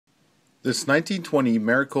This 1920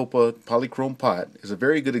 Maricopa Polychrome pot is a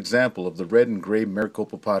very good example of the red and gray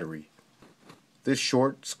Maricopa pottery. This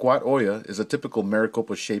short, squat olla is a typical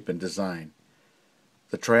Maricopa shape and design.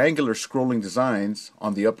 The triangular scrolling designs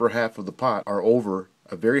on the upper half of the pot are over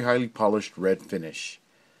a very highly polished red finish.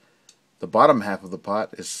 The bottom half of the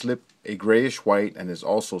pot is slipped a grayish white and is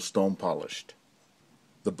also stone polished.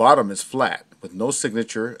 The bottom is flat, with no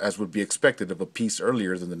signature as would be expected of a piece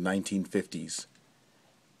earlier than the 1950s.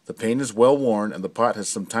 The paint is well worn and the pot has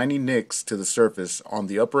some tiny nicks to the surface on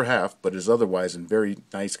the upper half but is otherwise in very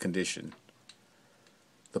nice condition.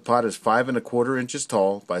 The pot is 5¼ inches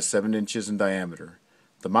tall by 7 inches in diameter.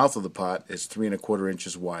 The mouth of the pot is 3¼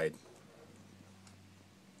 inches wide.